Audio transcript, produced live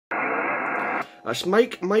That's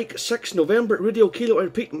Mike 6 November Radio Kilo. I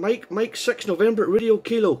repeat, Mike 6 November Radio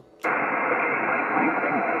Kilo.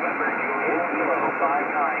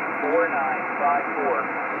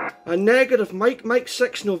 A negative, Mike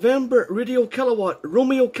 6 November Radio Kilowatt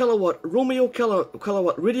Romeo Kilowatt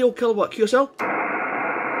Kilowatt Radio Kilowatt QSL.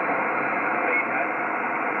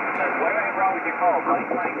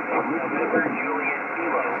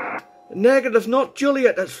 Negative, not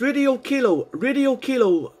Juliet, that's Radio Kilo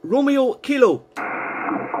Romeo Kilo.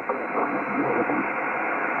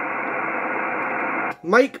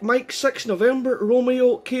 Mike 6 November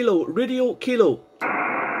Romeo Kilo Radio Kilo.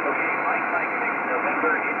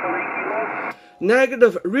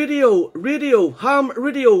 Negative, radio, ham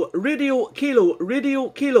radio Kilo. Okay,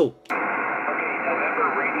 November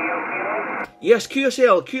Radio Kilo? Yes,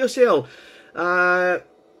 QSL.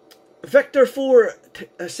 Victor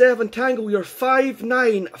 47 Tango, you're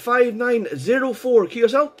 5904 QSL. Okay, 04,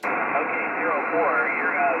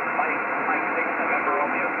 you're Mike 6 November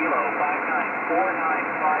Romeo Kilo,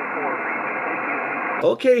 594954, thank you.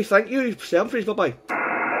 Okay, thank you, 7 please, bye-bye.